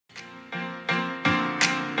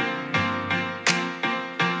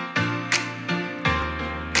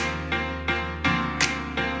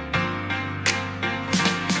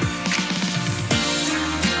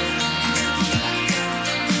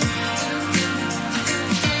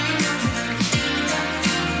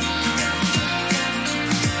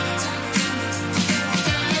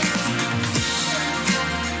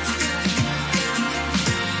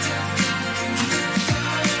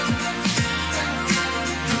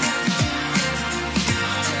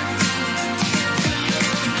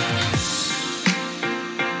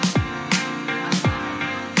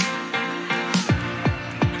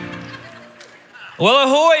Well,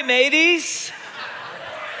 ahoy, mateys.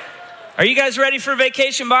 Are you guys ready for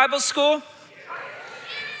Vacation Bible School?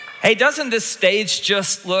 Hey, doesn't this stage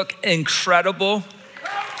just look incredible?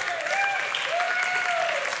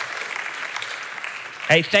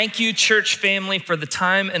 Hey, thank you, church family, for the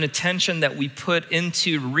time and attention that we put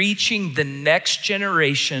into reaching the next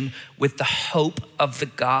generation with the hope of the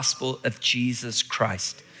gospel of Jesus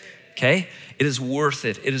Christ. Okay? It is worth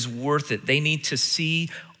it. It is worth it. They need to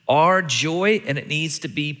see our joy, and it needs to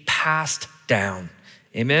be passed down.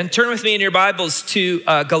 Amen. Turn with me in your Bibles to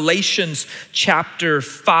Galatians chapter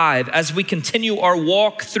 5 as we continue our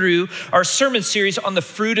walk through our sermon series on the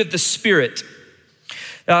fruit of the Spirit.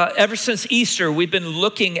 Ever since Easter, we've been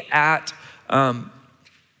looking at the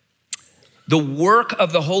work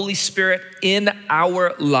of the Holy Spirit in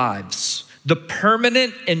our lives. The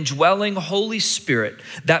permanent indwelling Holy Spirit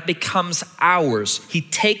that becomes ours. He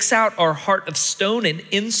takes out our heart of stone and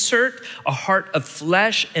insert a heart of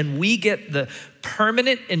flesh, and we get the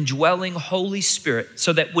permanent indwelling Holy Spirit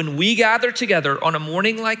so that when we gather together on a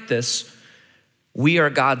morning like this, we are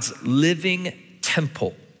God's living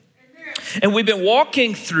temple. And we've been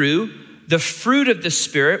walking through the fruit of the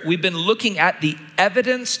Spirit. We've been looking at the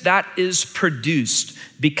evidence that is produced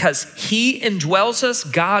because He indwells us.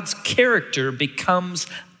 God's character becomes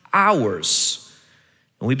ours.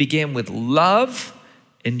 And we began with love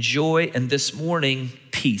and joy, and this morning,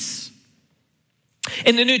 peace.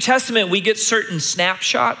 In the New Testament, we get certain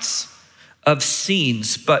snapshots of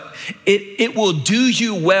scenes, but it will do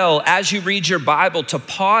you well as you read your Bible to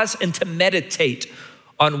pause and to meditate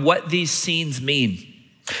on what these scenes mean.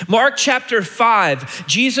 Mark chapter 5,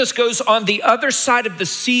 Jesus goes on the other side of the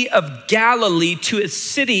Sea of Galilee to a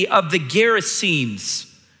city of the Gerasenes.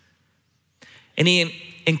 And he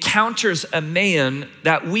encounters a man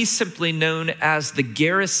that we simply know as the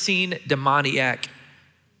Gerasene demoniac.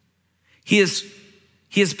 He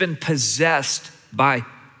has been possessed by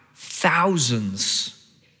thousands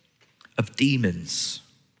of demons.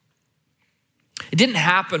 It didn't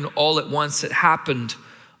happen all at once. It happened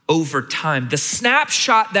over time. The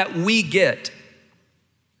snapshot that we get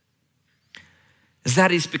is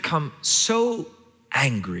that he's become so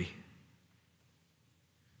angry,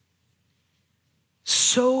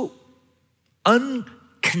 so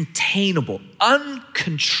uncontainable,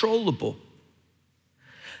 uncontrollable,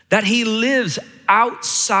 that he lives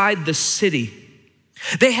outside the city.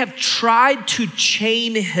 They have tried to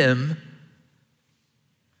chain him,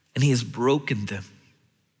 and he has broken them.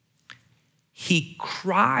 He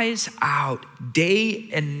cries out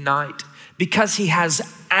day and night because he has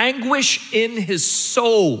anguish in his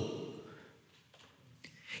soul.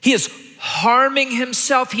 He is harming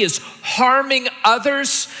himself. He is harming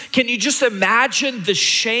others. Can you just imagine the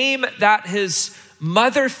shame that his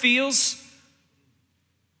mother feels?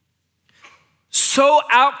 So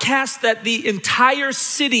outcast that the entire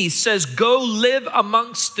city says, go live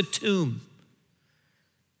amongst the tomb.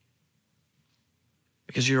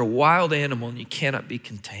 Because you're a wild animal and you cannot be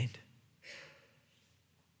contained.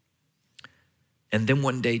 And then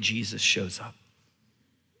one day Jesus shows up.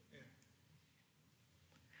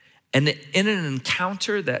 And in an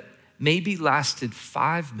encounter that maybe lasted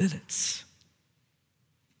 5 minutes,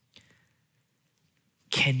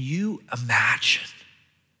 can you imagine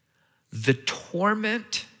the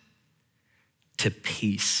torment to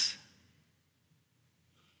peace?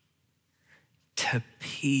 To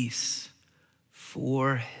peace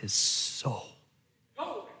for his soul.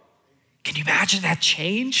 Can you imagine that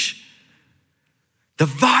change? The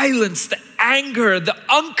violence, the anger, the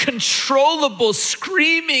uncontrollable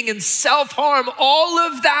screaming and self-harm, all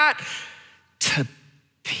of that to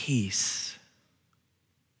peace.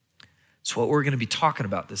 It's what we're going to be talking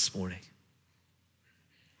about this morning.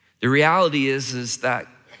 The reality is that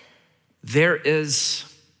there is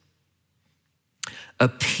a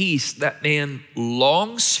peace that man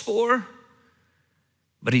longs for,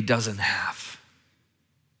 but he doesn't have.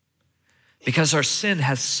 Because our sin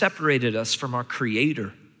has separated us from our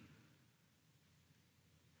Creator.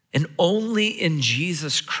 And only in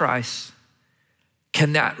Jesus Christ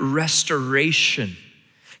can that restoration,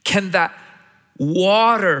 can that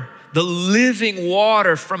water, the living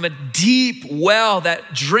water from a deep well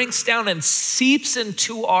that drinks down and seeps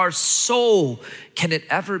into our soul, can it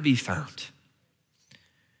ever be found?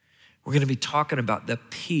 We're going to be talking about the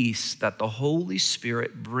peace that the Holy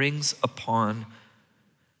Spirit brings upon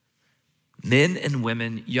men and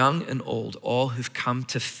women, young and old, all who've come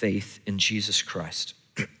to faith in Jesus Christ.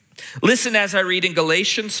 Listen as I read in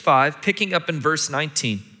Galatians 5, picking up in verse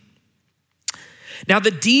 19. Now the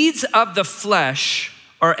deeds of the flesh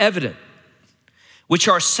are evident, which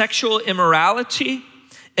are sexual immorality,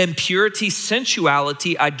 impurity,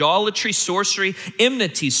 sensuality, idolatry, sorcery,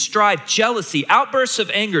 enmity, strife, jealousy, outbursts of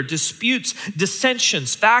anger, disputes,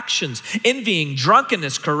 dissensions, factions, envying,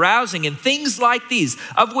 drunkenness, carousing, and things like these,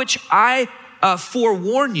 of which I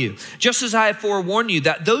forewarn you, just as I have forewarned you,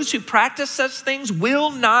 that those who practice such things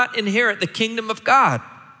will not inherit the kingdom of God.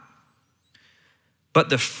 But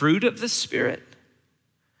the fruit of the Spirit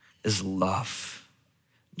is love,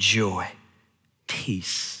 joy,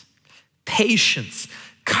 peace, patience,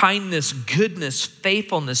 kindness, goodness,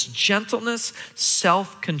 faithfulness, gentleness,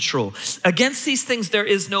 self-control. Against these things there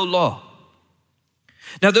is no law.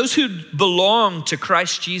 Now, those who belong to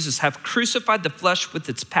Christ Jesus have crucified the flesh with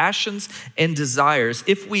its passions and desires.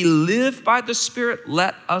 If we live by the Spirit,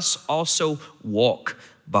 let us also walk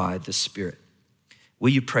by the Spirit. Will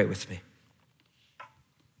you pray with me?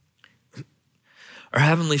 Our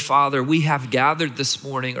Heavenly Father, we have gathered this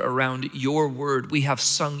morning around your word. We have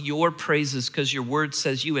sung your praises because your word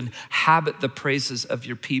says you inhabit the praises of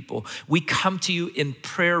your people. We come to you in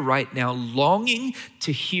prayer right now, longing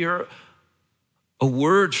to hear a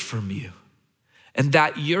word from you, and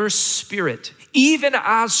that your Spirit, even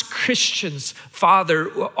as Christians, Father,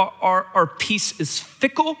 our peace is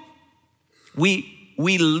fickle. We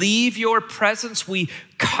leave your presence, we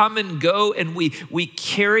come and go, and we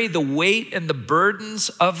carry the weight and the burdens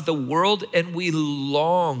of the world, and we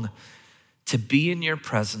long to be in your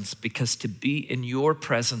presence, because to be in your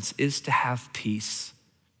presence is to have peace.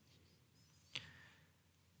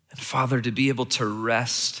 And Father, to be able to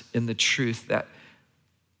rest in the truth that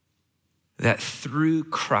through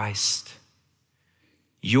Christ,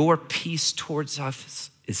 your peace towards us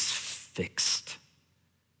is fixed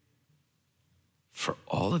for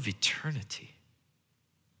all of eternity.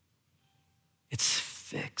 It's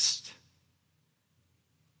fixed.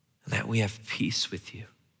 And that we have peace with you.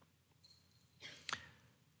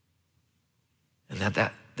 And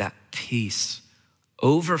that peace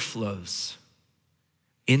overflows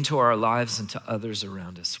into our lives and to others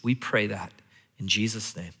around us. We pray that in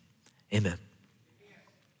Jesus' name. Amen.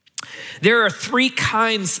 There are three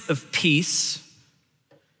kinds of peace.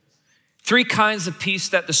 Three kinds of peace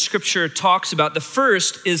that the scripture talks about. The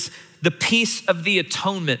first is the peace of the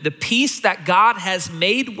atonement, the peace that God has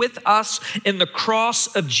made with us in the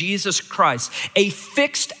cross of Jesus Christ, a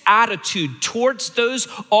fixed attitude towards those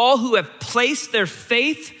all who have placed their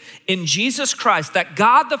faith in Jesus Christ, that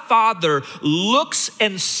God the Father looks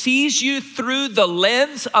and sees you through the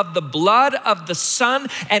lens of the blood of the Son,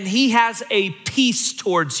 and he has a peace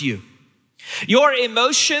towards you. Your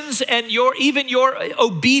emotions and even your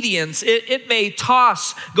obedience, it may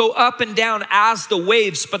go up and down as the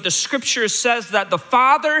waves, but the scripture says that the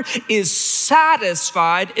Father is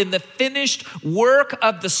satisfied in the finished work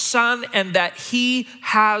of the Son and that he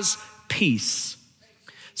has peace.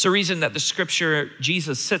 It's a reason that the scripture,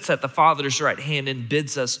 Jesus sits at the Father's right hand and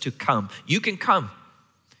bids us to come. You can come.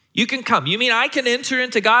 You can come. You mean I can enter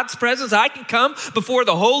into God's presence? I can come before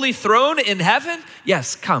the holy throne in heaven?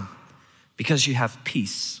 Yes, come. Because you have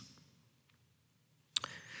peace.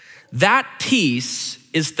 That peace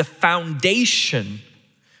is the foundation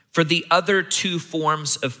for the other two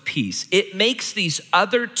forms of peace. It makes these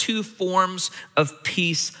other two forms of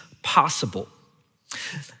peace possible.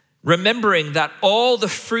 Remembering that all the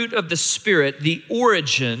fruit of the Spirit, the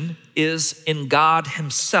origin is in God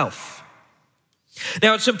himself.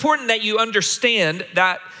 Now, it's important that you understand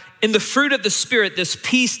that in the fruit of the Spirit, this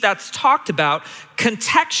peace that's talked about,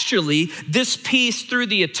 contextually, this peace through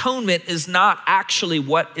the atonement is not actually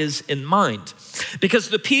what is in mind. Because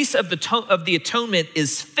the peace of the atonement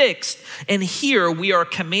is fixed, and here we are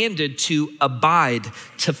commanded to abide,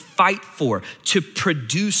 to fight for, to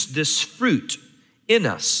produce this fruit in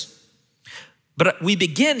us. But we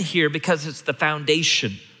begin here because it's the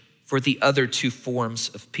foundation for the other two forms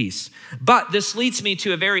of peace. But this leads me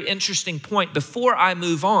to a very interesting point before I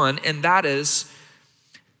move on, and that is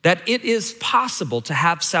that it is possible to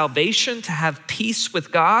have salvation, to have peace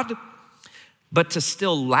with God, but to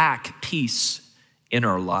still lack peace in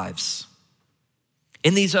our lives.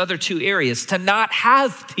 In these other two areas, to not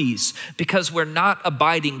have peace because we're not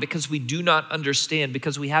abiding, because we do not understand,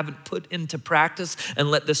 because we haven't put into practice and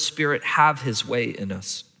let the Spirit have his way in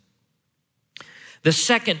us. The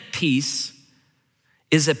second peace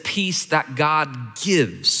is a peace that God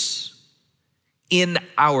gives in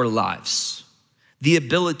our lives, the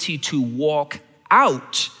ability to walk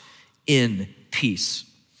out in peace.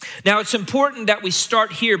 Now, it's important that we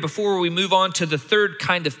start here before we move on to the third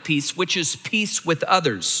kind of peace, which is peace with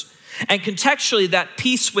others. And contextually, that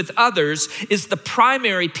peace with others is the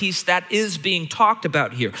primary peace that is being talked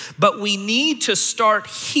about here. But we need to start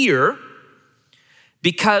here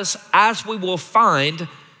because, as we will find,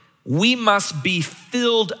 we must be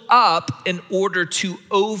filled up in order to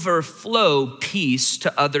overflow peace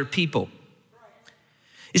to other people.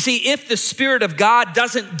 You see, if the Spirit of God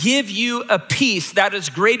doesn't give you a peace that is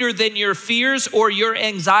greater than your fears or your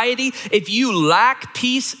anxiety, if you lack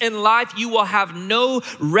peace in life, you will have no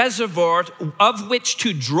reservoir of which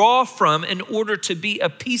to draw from in order to be a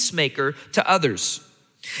peacemaker to others.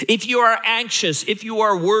 If you are anxious, if you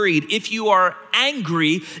are worried, if you are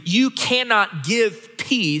angry, you cannot give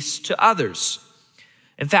peace to others.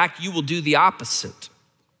 In fact, you will do the opposite.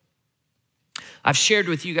 I've shared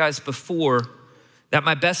with you guys before that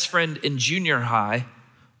my best friend in junior high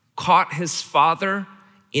caught his father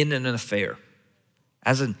in an affair.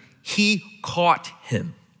 As in, he caught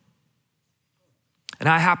him. And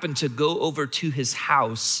I happened to go over to his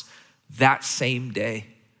house that same day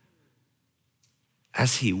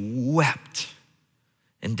as he wept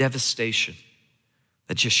in devastation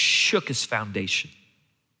that just shook his foundation.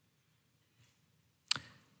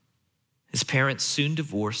 His parents soon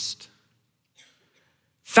divorced.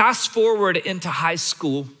 Fast forward into high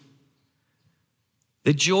school,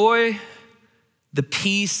 the joy, the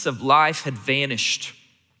peace of life had vanished.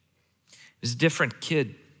 He was a different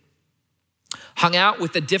kid. Hung out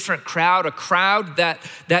with a different crowd, a crowd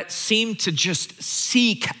that seemed to just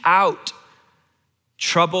seek out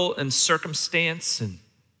trouble and circumstance. And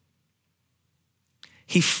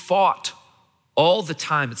he fought all the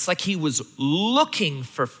time. It's like he was looking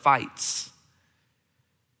for fights.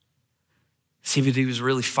 See, but he was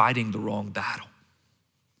really fighting the wrong battle.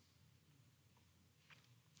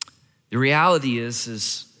 The reality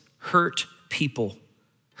is hurt people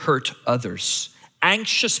hurt others.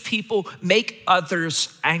 Anxious people make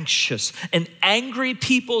others anxious. And angry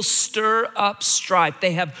people stir up strife.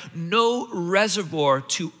 They have no reservoir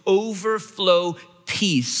to overflow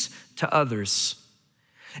peace to others.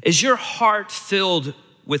 Is your heart filled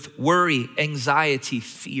with worry, anxiety,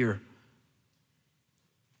 fear?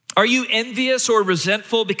 Are you envious or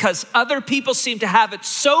resentful because other people seem to have it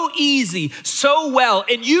so easy, so well,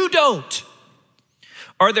 and you don't?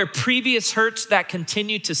 Are there previous hurts that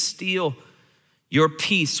continue to steal your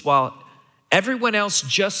peace while everyone else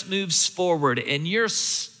just moves forward and you're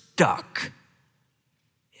stuck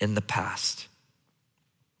in the past?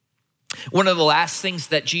 One of the last things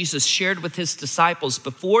that Jesus shared with his disciples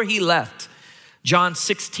before he left, John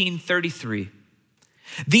 16:33.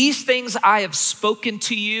 These things I have spoken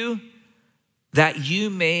to you that you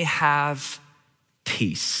may have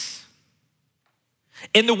peace.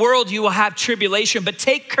 In the world you will have tribulation, but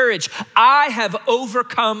take courage. I have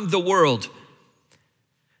overcome the world.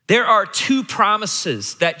 There are two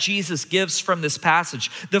promises that Jesus gives from this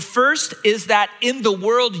passage. The first is that in the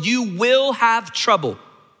world you will have trouble.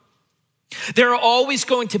 There are always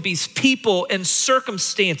going to be people and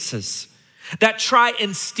circumstances that try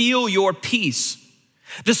and steal your peace.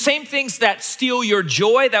 The same things that steal your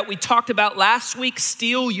joy that we talked about last week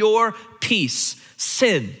steal your peace.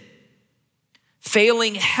 Sin,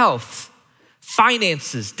 failing health,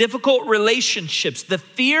 finances, difficult relationships, the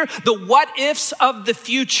fear, the what ifs of the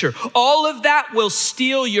future. All of that will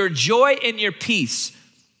steal your joy and your peace.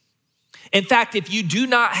 In fact, if you do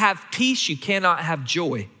not have peace, you cannot have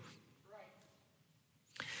joy.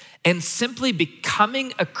 And simply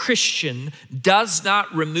becoming a Christian does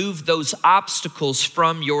not remove those obstacles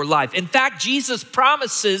from your life. In fact, Jesus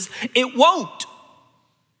promises it won't.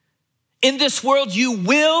 In this world, you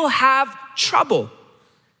will have trouble.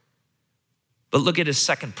 But look at his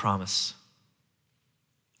second promise.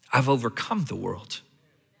 I've overcome the world.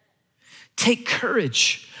 Take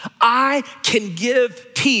courage. I can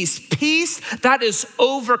give peace. Peace that is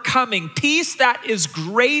overcoming. Peace that is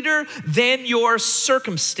greater than your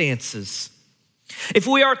circumstances. If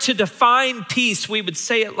we are to define peace, we would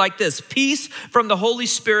say it like this. Peace from the Holy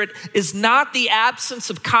Spirit is not the absence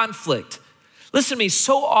of conflict. Listen to me,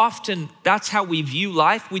 so often that's how we view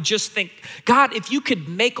life. We just think, God, if you could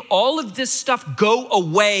make all of this stuff go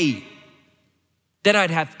away, then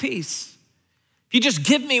I'd have peace. If you just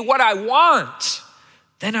give me what I want,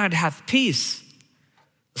 then I'd have peace.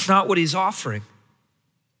 It's not what he's offering.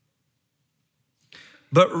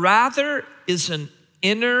 But rather is an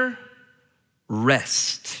inner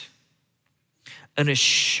rest, an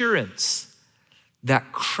assurance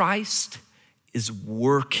that Christ is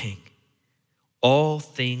working all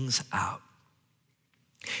things out.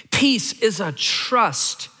 Peace is a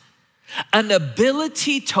trust, an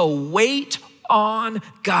ability to wait on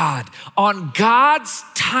God, on God's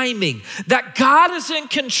timing, that God is in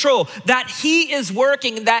control, that he is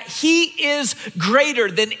working, that he is greater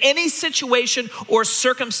than any situation or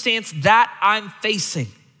circumstance that I'm facing.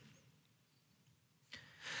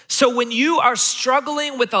 So when you are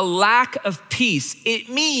struggling with a lack of peace, it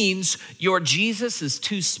means your Jesus is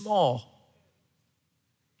too small.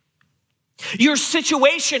 Your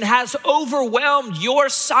situation has overwhelmed your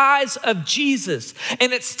size of Jesus,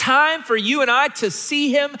 and it's time for you and I to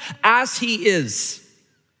see him as he is,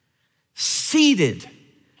 seated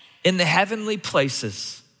in the heavenly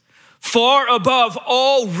places, far above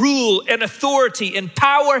all rule and authority and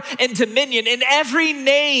power and dominion in every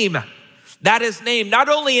name that is named, not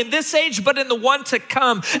only in this age, but in the one to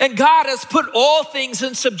come. And God has put all things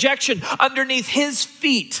in subjection underneath his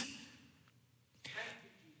feet.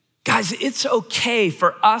 Guys, it's okay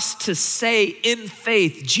for us to say in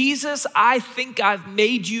faith, Jesus, I think I've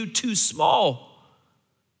made you too small.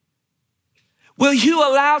 Will you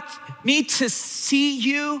allow me to see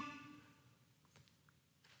you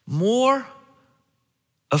more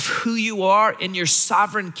of who you are in your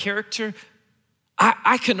sovereign character?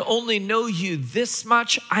 I can only know you this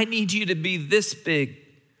much. I need you to be this big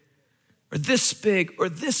or this big or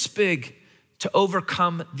this big to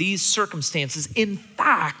overcome these circumstances. In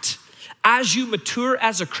fact, as you mature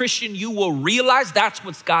as a Christian, you will realize that's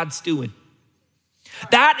what God's doing.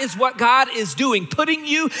 That is what God is doing, putting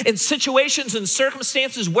you in situations and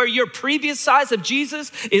circumstances where your previous size of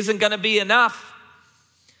Jesus isn't gonna be enough.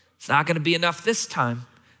 It's not gonna be enough this time.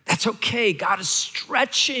 That's okay. God is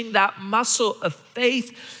stretching that muscle of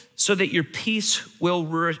faith so that your peace will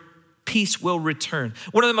return.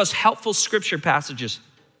 One of the most helpful scripture passages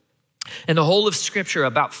in the whole of Scripture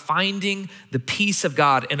about finding the peace of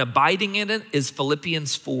God and abiding in it is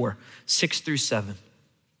Philippians 4, 6-7.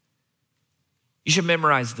 You should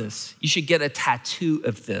memorize this. You should get a tattoo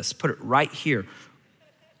of this. Put it right here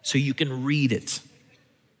so you can read it.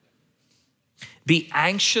 Be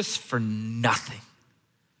anxious for nothing,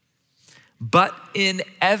 but in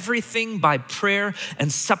everything by prayer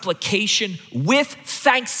and supplication with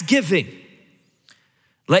thanksgiving,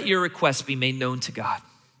 let your requests be made known to God.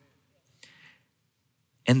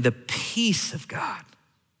 And the peace of God,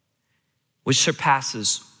 which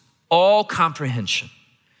surpasses all comprehension,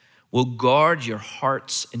 will guard your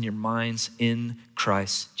hearts and your minds in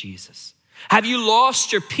Christ Jesus. Have you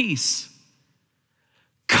lost your peace?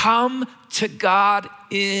 Come to God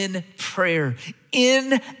in prayer,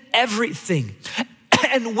 in everything.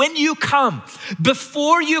 And when you come,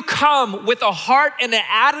 before you come with a heart and an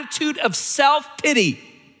attitude of self-pity,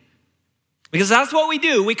 because that's what we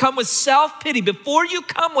do. We come with self-pity. Before you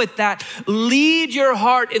come with that, lead your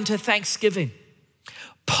heart into thanksgiving.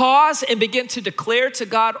 Pause and begin to declare to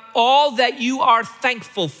God all that you are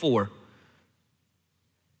thankful for.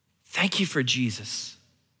 Thank you for Jesus.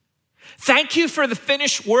 Thank you for the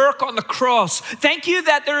finished work on the cross. Thank you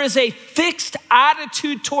that there is a fixed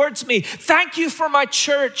attitude towards me. Thank you for my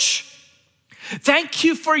church. Thank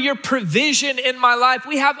you for your provision in my life.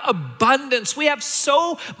 We have abundance. We have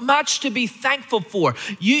so much to be thankful for.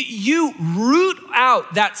 You root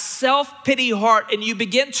out that self-pity heart and you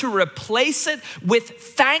begin to replace it with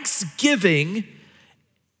thanksgiving.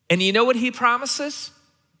 And you know what he promises?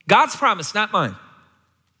 God's promise, not mine.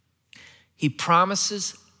 He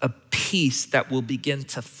promises a peace that will begin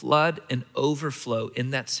to flood and overflow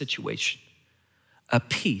in that situation. A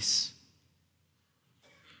peace.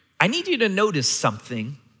 I need you to notice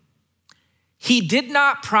something. He did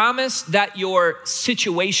not promise that your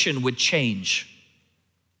situation would change.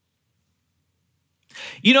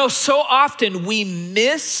 You know, so often we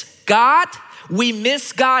miss God. We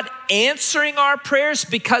miss God answering our prayers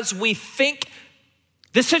because we think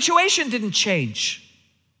the situation didn't change.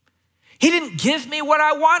 He didn't give me what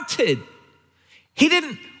I wanted. He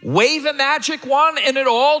didn't wave a magic wand and it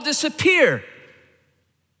all disappear.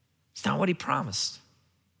 It's not what he promised.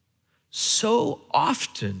 So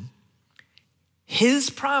often, his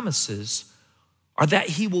promises are that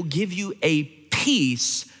he will give you a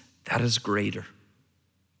peace that is greater.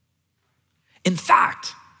 In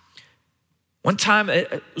fact, one time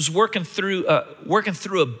I was working through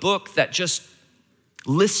a book that just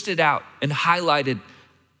listed out and highlighted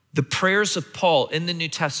the prayers of Paul in the New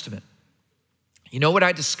Testament. You know what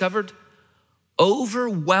I discovered?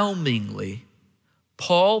 Overwhelmingly,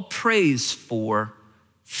 Paul prays for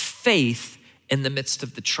faith in the midst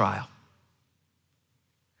of the trial.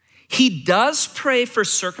 He does pray for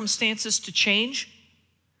circumstances to change,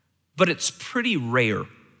 but it's pretty rare.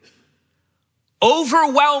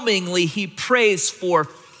 Overwhelmingly, he prays for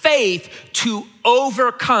faith to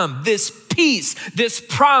overcome this peace, this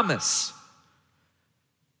promise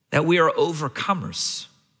that we are overcomers.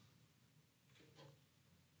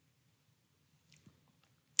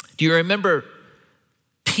 Do you remember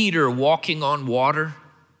Peter walking on water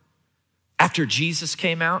after Jesus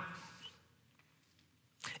came out?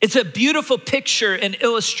 It's a beautiful picture and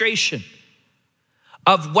illustration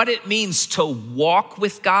of what it means to walk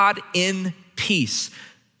with God in peace.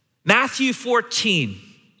 Matthew 14,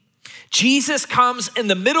 Jesus comes in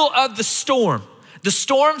the middle of the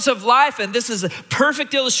storms of life, and this is a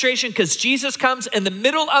perfect illustration because Jesus comes in the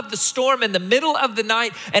middle of the storm, in the middle of the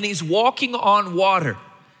night, and he's walking on water.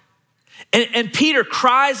 And Peter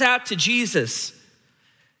cries out to Jesus,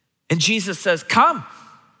 and Jesus says, "Come."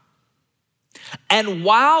 And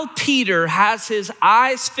while Peter has his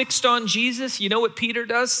eyes fixed on Jesus, you know what Peter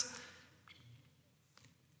does?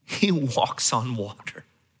 He walks on water.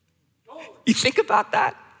 You think about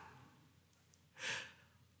that?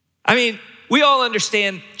 I mean, we all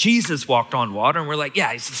understand Jesus walked on water and we're like,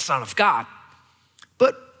 yeah, he's the Son of God.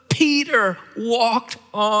 But Peter walked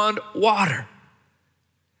on water.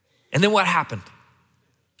 And then what happened?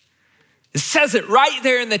 It says it right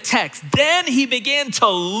there in the text. Then he began to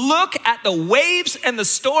look at the waves and the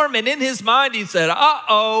storm, and in his mind he said,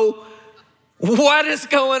 uh-oh, what is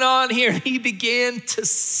going on here? He began to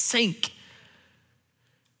sink.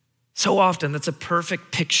 So often, that's a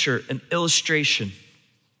perfect picture, an illustration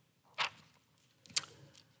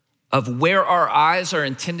of where our eyes are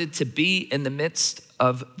intended to be in the midst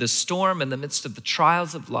of the storm, in the midst of the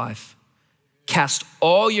trials of life. Cast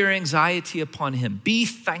all your anxiety upon him. Be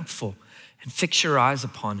thankful and fix your eyes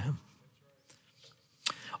upon him.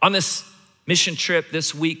 On this mission trip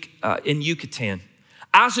this week in Yucatan,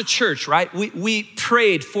 as a church, right, we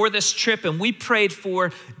prayed for this trip, and we prayed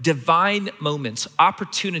for divine moments,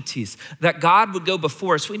 opportunities, that God would go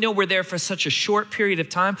before us. We know we're there for such a short period of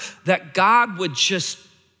time, that God would just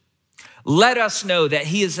let us know that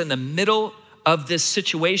he is in the middle of this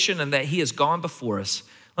situation and that he has gone before us.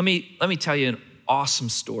 Let me tell you an awesome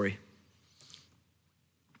story.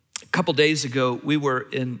 A couple days ago, we were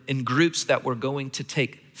in groups that were going to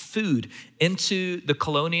take food into the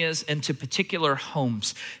colonias, into particular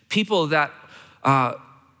homes. People that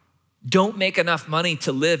don't make enough money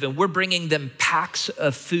to live, and we're bringing them packs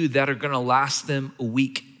of food that are gonna last them a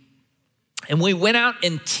week. And we went out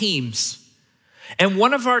in teams. And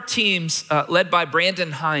one of our teams, led by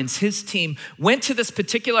Brandon Hines, his team went to this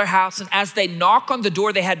particular house, and as they knock on the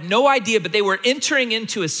door, they had no idea, but they were entering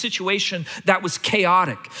into a situation that was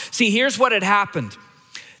chaotic. See, here's what had happened.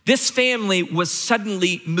 This family was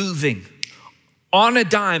suddenly moving. On a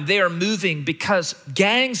dime, they are moving because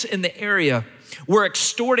gangs in the area were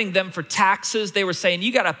extorting them for taxes. They were saying,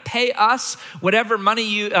 you gotta pay us whatever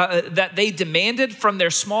money that they demanded from their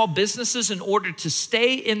small businesses in order to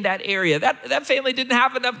stay in that area. That family didn't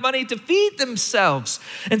have enough money to feed themselves.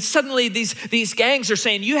 And suddenly these gangs are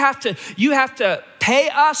saying, you have to pay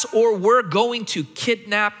us or we're going to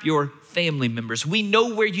kidnap your family members. We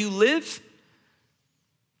know where you live.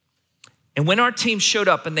 And when our team showed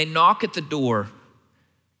up and they knock at the door,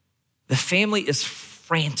 the family is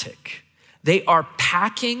frantic. They are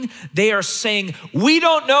packing. They are saying, we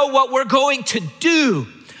don't know what we're going to do,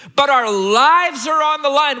 but our lives are on the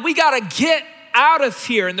line. We got to get out of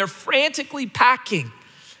here. And they're frantically packing.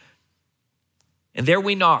 And there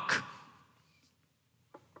we knock.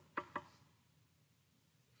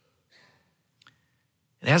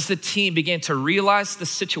 And as the team began to realize the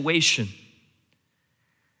situation,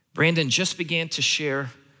 Brandon just began to share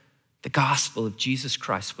the gospel of Jesus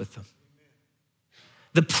Christ with them.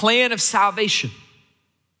 The plan of salvation.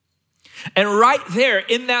 And right there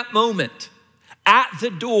in that moment, at the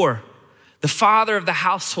door, the father of the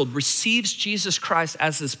household receives Jesus Christ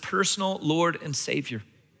as his personal Lord and Savior.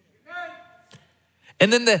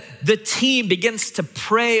 And then the team begins to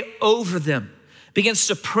pray over them, begins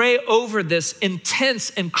to pray over this intense,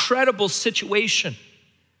 incredible situation.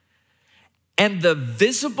 And the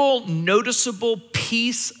visible, noticeable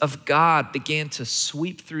peace of God began to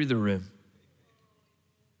sweep through the room.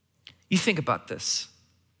 You think about this.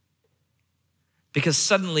 Because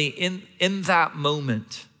suddenly in that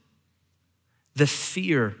moment, the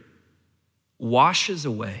fear washes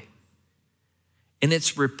away and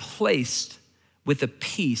it's replaced with a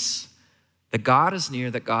peace that God is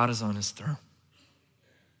near, that God is on his throne.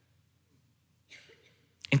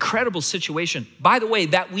 Incredible situation, by the way,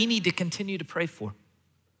 that we need to continue to pray for.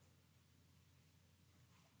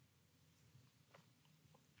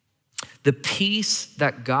 The peace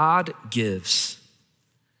that God gives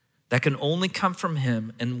that can only come from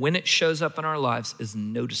him, and when it shows up in our lives, is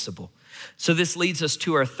noticeable. So this leads us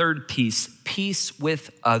to our third piece, peace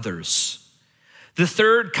with others. The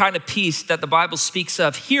third kind of peace that the Bible speaks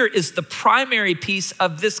of here is the primary piece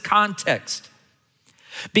of this context,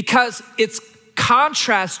 because it's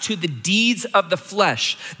contrast to the deeds of the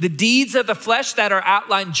flesh. The deeds of the flesh that are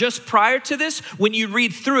outlined just prior to this, when you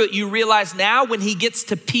read through it, you realize now when he gets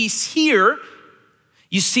to peace here,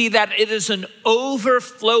 you see that it is an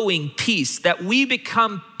overflowing peace, that we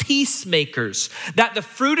become peacemakers, that the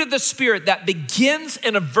fruit of the Spirit that begins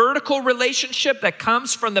in a vertical relationship that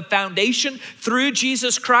comes from the foundation through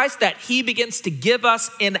Jesus Christ, that he begins to give us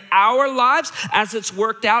in our lives as it's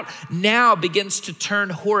worked out, now begins to turn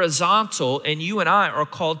horizontal, and you and I are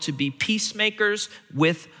called to be peacemakers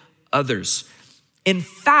with others. In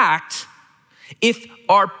fact, if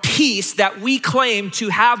our peace that we claim to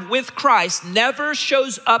have with Christ never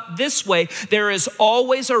shows up this way, there is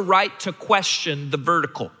always a right to question the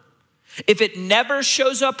vertical. If it never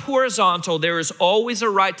shows up horizontal, there is always a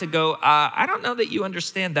right to go, I don't know that you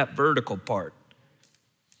understand that vertical part.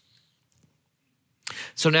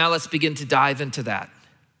 So now let's begin to dive into that.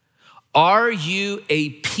 Are you a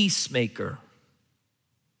peacemaker?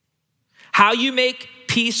 How you make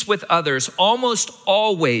peace with others almost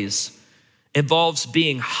always involves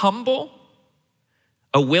being humble,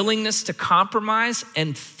 a willingness to compromise,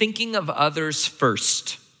 and thinking of others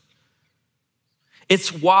first.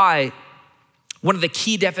 It's why one of the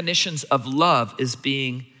key definitions of love is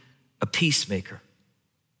being a peacemaker.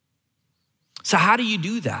 So how do you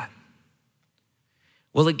do that?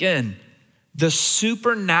 Well, again, the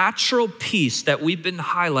supernatural peace that we've been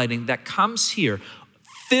highlighting that comes here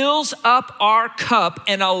fills up our cup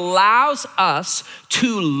and allows us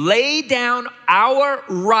to lay down our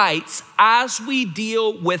rights as we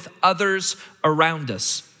deal with others around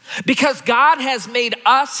us. Because God has made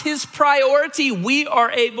us his priority, we are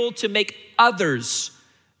able to make others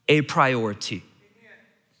a priority.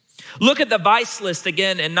 Look at the vice list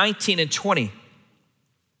again in 19 and 20.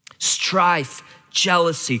 Strife,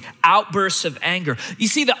 jealousy, outbursts of anger. You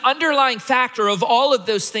see, the underlying factor of all of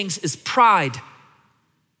those things is pride.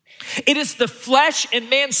 It is the flesh and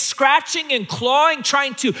man scratching and clawing,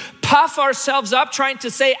 trying to puff ourselves up, trying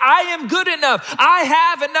to say, I am good enough. I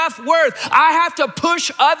have enough worth. I have to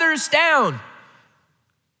push others down.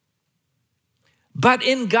 But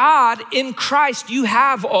in God, in Christ, you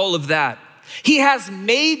have all of that. He has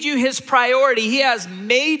made you his priority. He has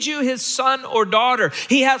made you his son or daughter.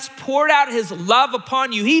 He has poured out his love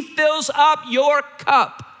upon you. He fills up your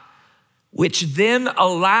cup, which then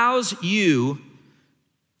allows you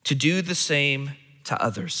to do the same to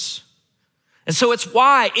others. And so it's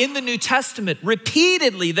why in the New Testament,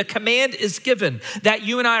 repeatedly the command is given that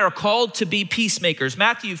you and I are called to be peacemakers.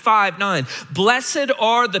 Matthew 5:9, blessed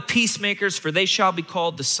are the peacemakers, for they shall be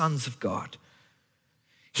called the sons of God.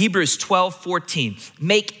 Hebrews 12:14,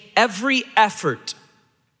 make every effort.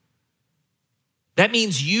 That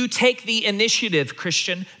means you take the initiative,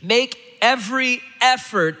 Christian. Make every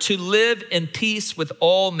effort to live in peace with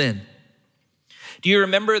all men. Do you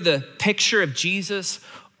remember the picture of Jesus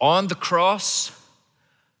on the cross?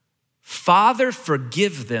 Father,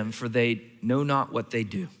 forgive them, for they know not what they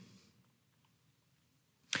do.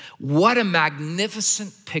 What a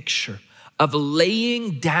magnificent picture of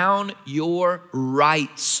laying down your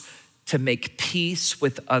rights to make peace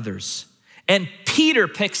with others. And Peter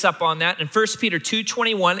picks up on that in 1 Peter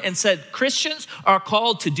 2:21 and said, Christians are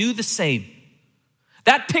called to do the same.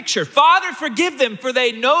 That picture, Father, forgive them, for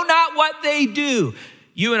they know not what they do.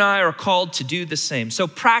 You and I are called to do the same. So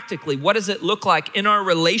practically, what does it look like in our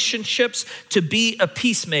relationships to be a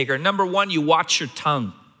peacemaker? Number one, you watch your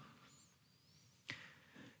tongue.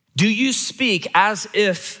 Do you speak as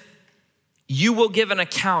if you will give an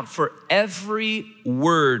account for every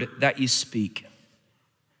word that you speak?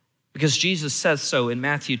 Because Jesus says so in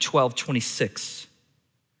Matthew 12:26.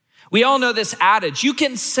 We all know this adage. You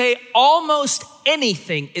can say almost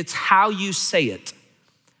anything. It's how you say it.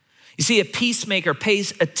 You see, a peacemaker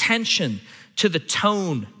pays attention to the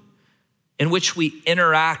tone in which we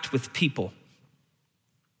interact with people.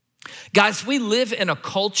 Guys, we live in a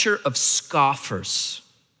culture of scoffers,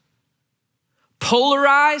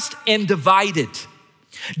 polarized and divided.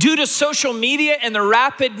 Due to social media and the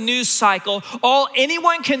rapid news cycle, all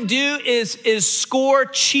anyone can do is score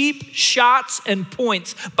cheap shots and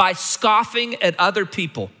points by scoffing at other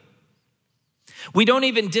people. We don't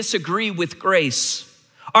even disagree with grace.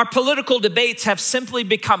 Our political debates have simply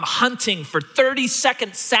become hunting for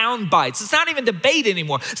 30-second sound bites. It's not even debate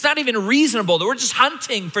anymore. It's not even reasonable. We're just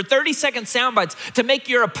hunting for 30-second sound bites to make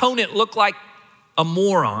your opponent look like a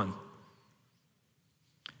moron.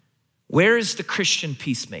 Where is the Christian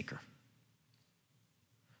peacemaker?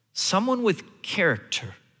 Someone with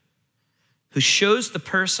character who shows the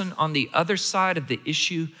person on the other side of the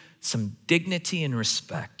issue some dignity and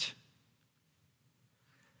respect.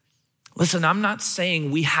 Listen, I'm not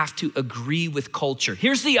saying we have to agree with culture.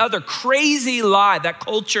 Here's the other crazy lie that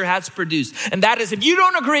culture has produced. And that is, if you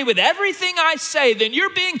don't agree with everything I say, then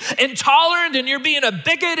you're being intolerant and you're being a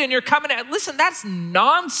bigot and you're coming at. Listen, that's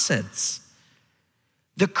nonsense.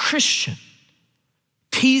 The Christian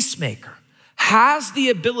peacemaker has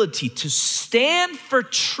the ability to stand for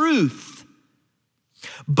truth,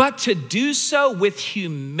 but to do so with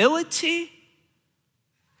humility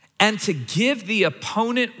and to give the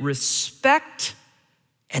opponent respect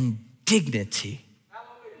and dignity,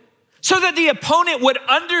 so that the opponent would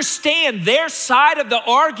understand their side of the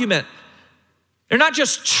argument. They're not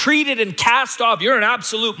just treated and cast off. You're an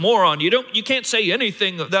absolute moron. You can't say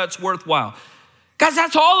anything that's worthwhile. Guys,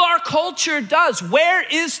 that's all our culture does. Where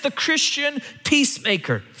is the Christian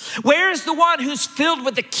peacemaker? Where is the one who's filled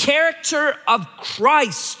with the character of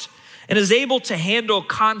Christ and is able to handle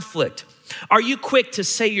conflict? Are you quick to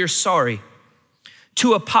say you're sorry,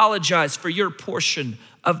 to apologize for your portion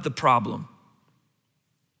of the problem?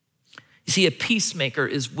 You see, a peacemaker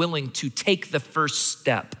is willing to take the first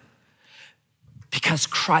step because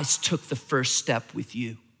Christ took the first step with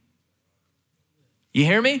you. You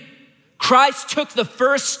hear me? Christ took the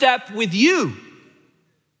first step with you.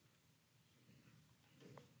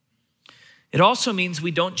 It also means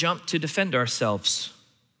we don't jump to defend ourselves.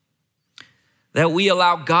 That we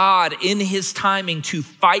allow God in his timing to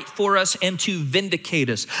fight for us and to vindicate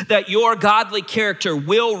us. That your godly character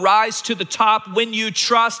will rise to the top when you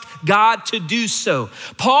trust God to do so.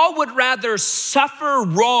 Paul would rather suffer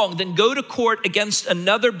wrong than go to court against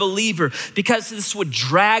another believer because this would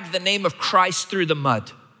drag the name of Christ through the mud.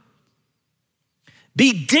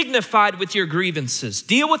 Be dignified with your grievances.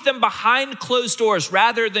 Deal with them behind closed doors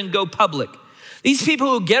rather than go public. These people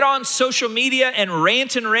who get on social media and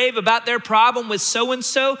rant and rave about their problem with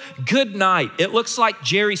so-and-so, good night. It looks like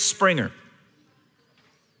Jerry Springer.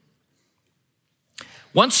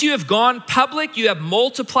 Once you have gone public, you have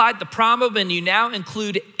multiplied the problem and you now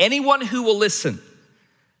include anyone who will listen.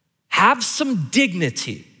 Have some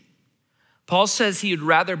dignity. Paul says he would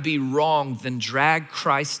rather be wrong than drag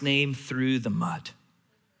Christ's name through the mud.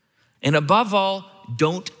 And above all,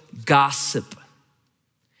 don't gossip.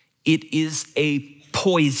 It is a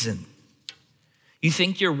poison. You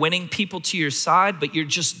think you're winning people to your side, but you're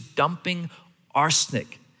just dumping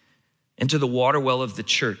arsenic into the water well of the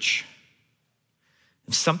church.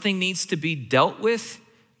 If something needs to be dealt with,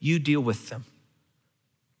 you deal with them.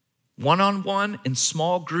 One-on-one, in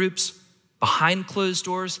small groups, behind closed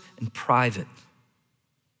doors, and private.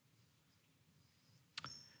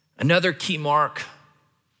 Another key mark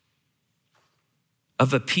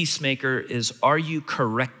of a peacemaker is, are you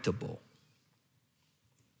correctable?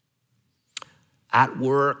 At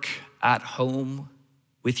work, at home,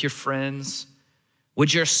 with your friends,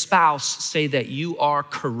 would your spouse say that you are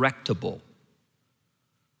correctable?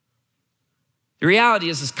 The reality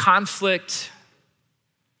is conflict,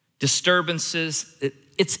 disturbances,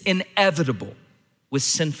 it's inevitable with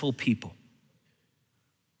sinful people.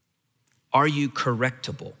 Are you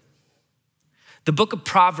correctable? The book of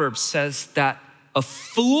Proverbs says that a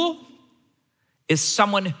fool is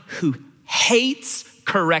someone who hates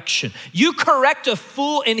correction. You correct a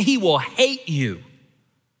fool and he will hate you.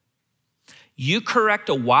 You correct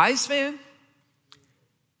a wise man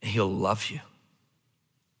and he'll love you.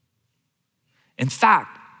 In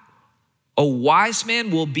fact, a wise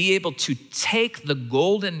man will be able to take the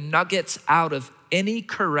golden nuggets out of any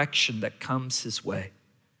correction that comes his way.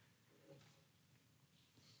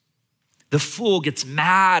 The fool gets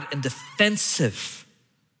mad and defensive.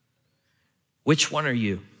 Which one are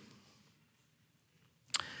you?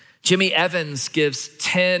 Jimmy Evans gives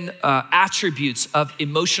 10 attributes of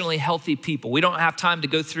emotionally healthy people. We don't have time to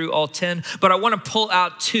go through all 10, but I want to pull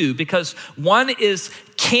out 2 because one is,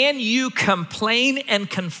 can you complain and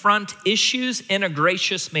confront issues in a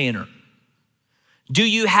gracious manner? Do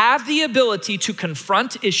you have the ability to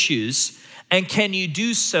confront issues, and can you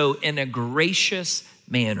do so in a gracious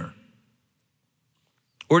manner?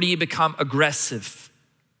 Or do you become aggressive,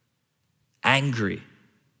 angry?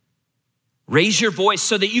 Raise your voice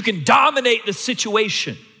so that you can dominate the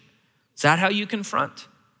situation. Is that how you confront?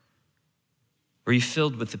 Or are you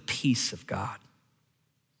filled with the peace of God?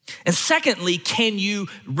 And secondly, can you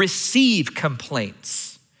receive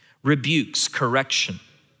complaints, rebukes, correction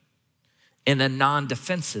in a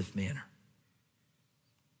non-defensive manner?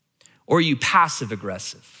 Or are you passive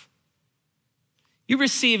aggressive? You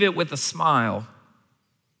receive it with a smile,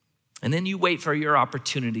 and then you wait for your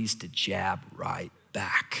opportunities to jab right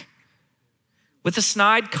back with a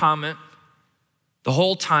snide comment, the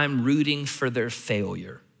whole time rooting for their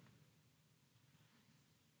failure.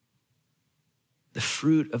 The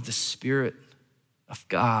fruit of the Spirit of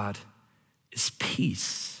God is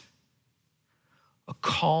peace, a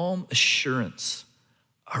calm assurance,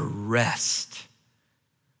 a rest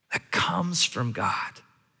that comes from God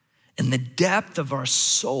in the depth of our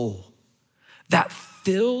soul that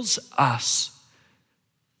fills us,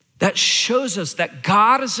 that shows us that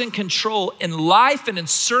God is in control in life and in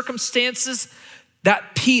circumstances,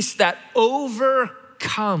 that peace that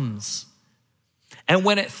overcomes. And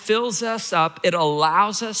when it fills us up, it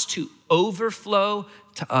allows us to overflow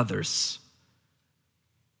to others.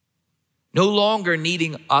 No longer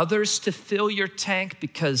needing others to fill your tank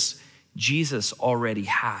because Jesus already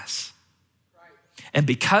has. And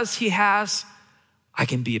because he has, I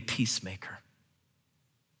can be a peacemaker.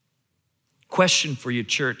 Question for you,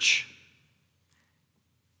 church.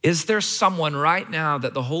 Is there someone right now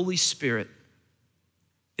that the Holy Spirit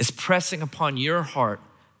is pressing upon your heart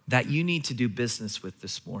that you need to do business with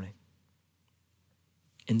this morning?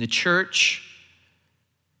 In the church,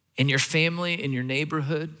 in your family, in your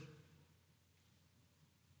neighborhood?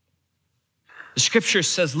 The scripture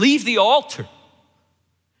says, leave the altar.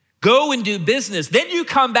 Go and do business. Then you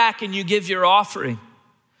come back and you give your offering.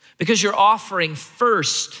 Because your offering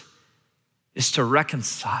first is to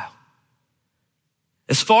reconcile.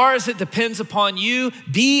 As far as it depends upon you,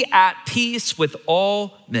 be at peace with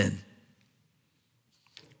all men.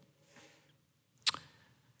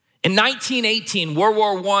 In 1918, World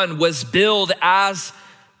War I was billed as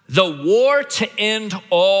the war to end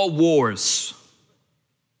all wars.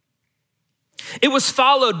 It was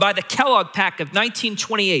followed by the Kellogg Pact of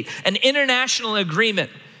 1928, an international agreement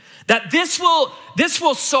that this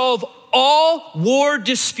will solve all war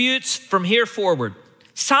disputes from here forward,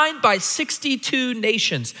 signed by 62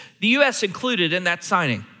 nations, the US included in that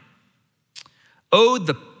signing. Oh,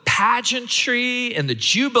 the pageantry and the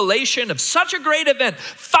jubilation of such a great event.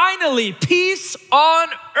 Finally, peace on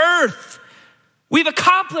earth. We've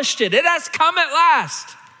accomplished it. It has come at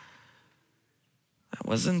last. That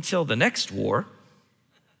wasn't until the next war.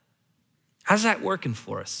 How's that working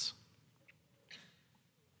for us?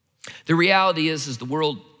 The reality is the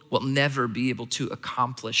world will never be able to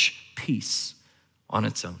accomplish peace on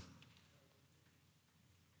its own.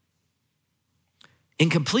 In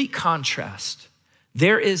complete contrast,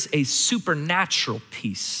 there is a supernatural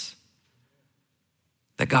peace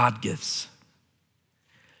that God gives.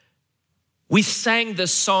 We sang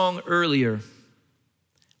this song earlier.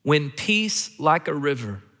 When peace like a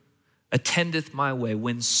river attendeth my way,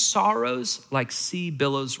 when sorrows like sea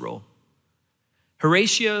billows roll.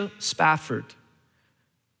 Horatio Spafford,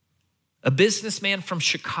 a businessman from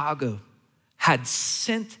Chicago, had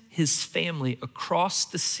sent his family across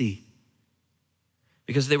the sea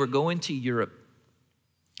because they were going to Europe.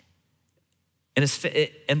 And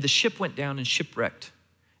the ship went down and shipwrecked,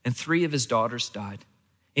 and 3 of his daughters died.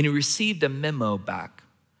 And he received a memo back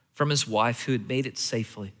from his wife who had made it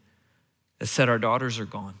safely that said, our daughters are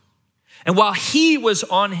gone. And while he was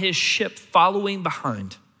on his ship following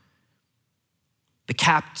behind, the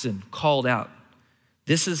captain called out,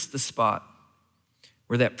 this is the spot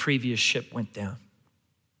where that previous ship went down.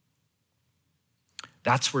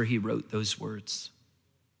 That's where he wrote those words.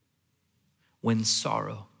 When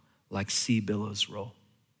sorrow like sea billows roll.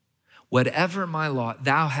 Whatever my lot,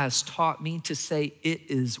 thou hast taught me to say, it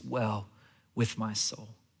is well with my soul.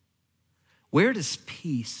 Where does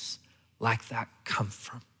peace like that come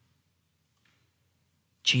from?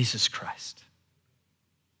 Jesus Christ.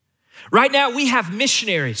 Right now, we have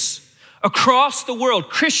missionaries across the world,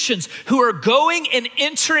 Christians who are going and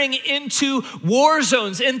entering into war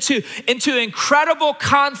zones, into incredible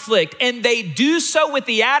conflict. And they do so with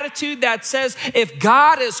the attitude that says, if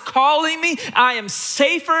God is calling me, I am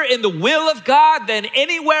safer in the will of God than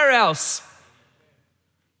anywhere else.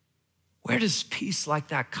 Where does peace like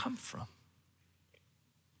that come from?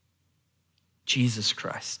 Jesus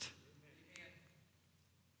Christ.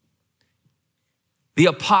 The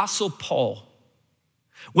Apostle Paul,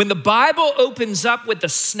 when the Bible opens up with a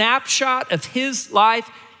snapshot of his life,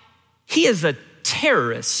 he is a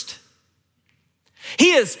terrorist.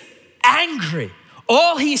 He is angry.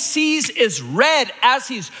 All he sees is red as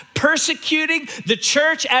he's persecuting the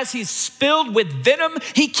church, as he's filled with venom.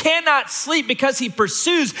 He cannot sleep because he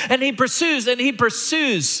pursues and he pursues and he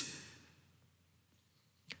pursues.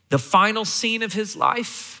 The final scene of his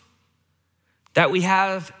life that we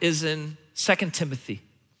have is in 2 Timothy.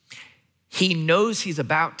 He knows he's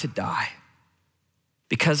about to die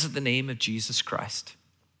because of the name of Jesus Christ.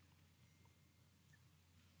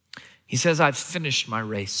 He says, I've finished my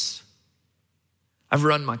race. I've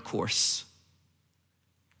run my course.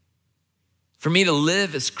 For me to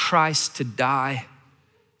live is Christ, to die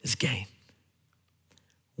is gain.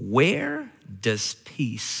 Where does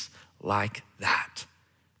peace like that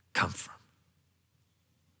come from?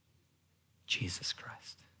 Jesus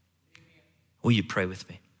Christ. Will you pray with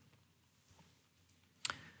me?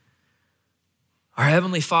 Our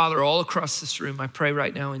Heavenly Father, all across this room, I pray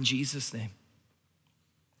right now in Jesus' name,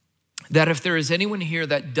 that if there is anyone here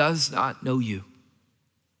that does not know you,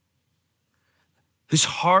 whose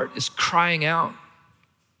heart is crying out,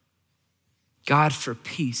 God, for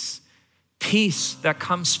peace, peace that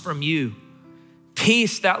comes from you,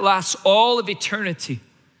 peace that lasts all of eternity.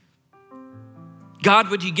 God,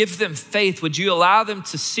 would you give them faith? Would you allow them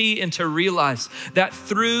to see and to realize that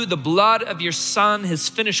through the blood of your Son, his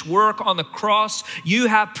finished work on the cross, you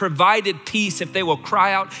have provided peace if they will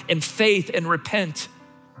cry out in faith and repent.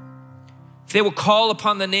 If they will call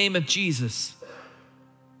upon the name of Jesus.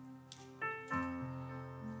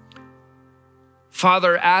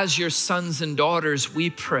 Father, as your sons and daughters,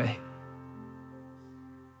 we pray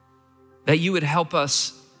that you would help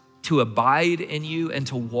us to abide in you and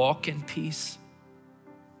to walk in peace.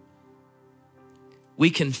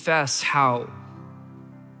 We confess how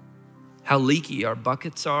leaky our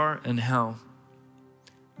buckets are and how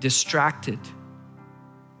distracted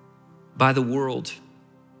by the world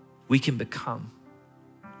we can become.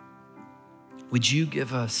 Would you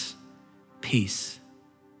give us peace?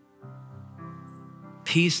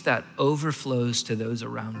 Peace that overflows to those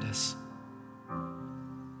around us.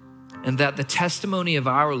 And that the testimony of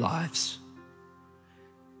our lives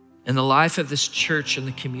and the life of this church and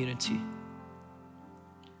the community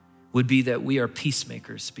would be that we are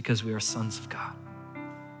peacemakers because we are sons of God.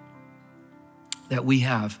 That we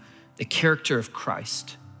have the character of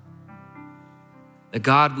Christ. That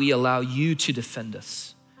God, we allow you to defend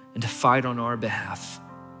us and to fight on our behalf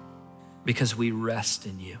because we rest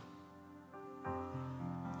in you.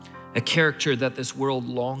 A character that this world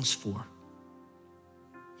longs for.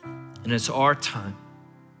 And it's our time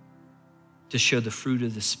to show the fruit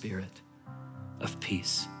of the Spirit of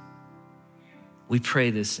peace. We pray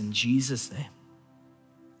this in Jesus' name.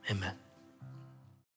 Amen.